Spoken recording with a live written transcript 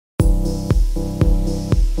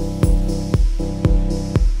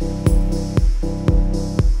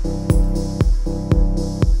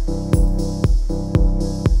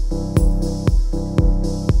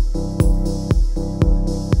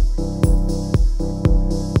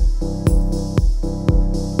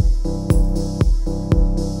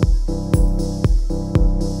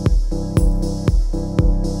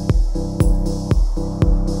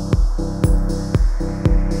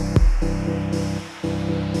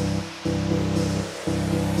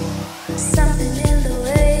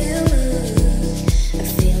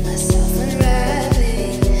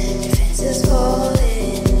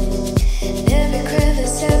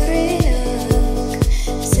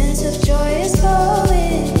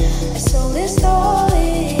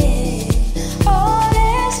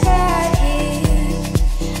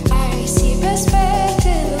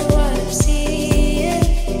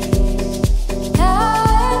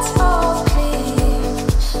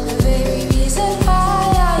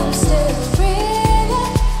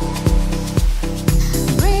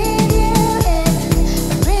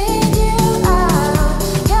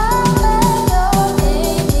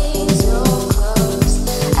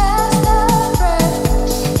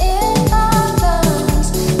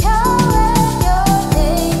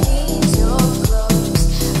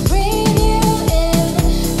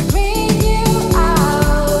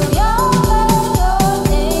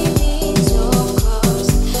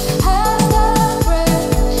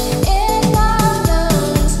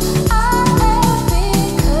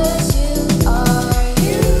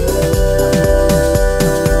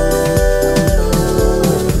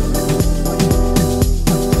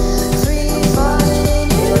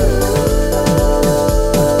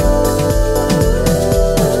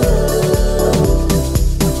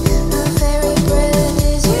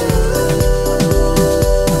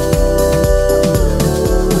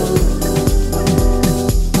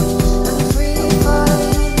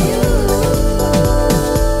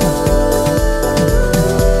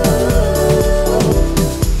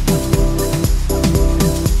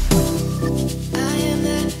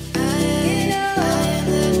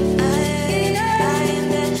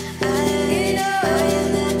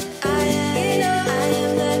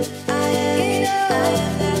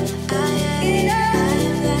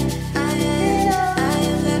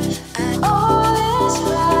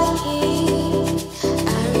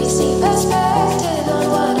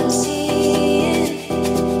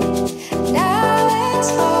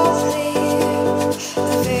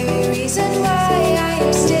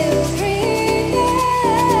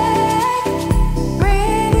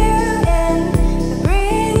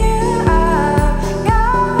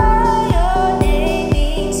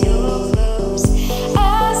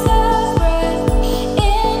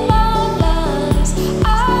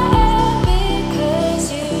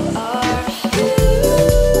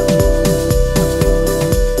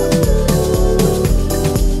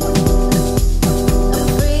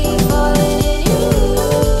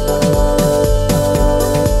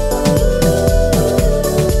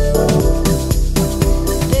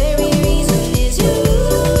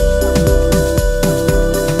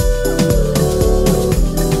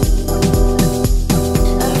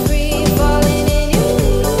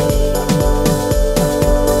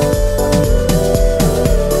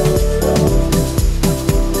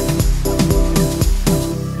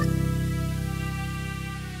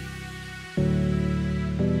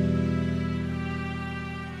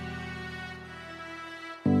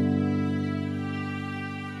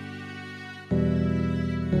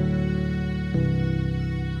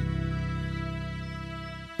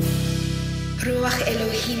Ruach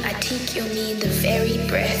Elohim Atik Yomin, the very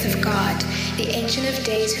breath of God, the Ancient of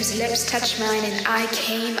Days whose lips touched mine and I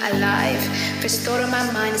came alive. First thought on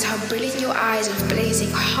my mind is how brilliant your eyes of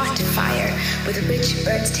blazing hot fire, with which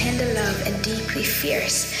burns tender love and deeply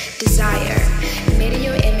fierce desire. Made in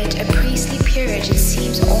your image, a priestly peerage, it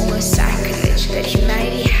seems almost sacrilege that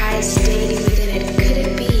humanity has daily within it. Could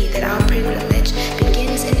it be that our privilege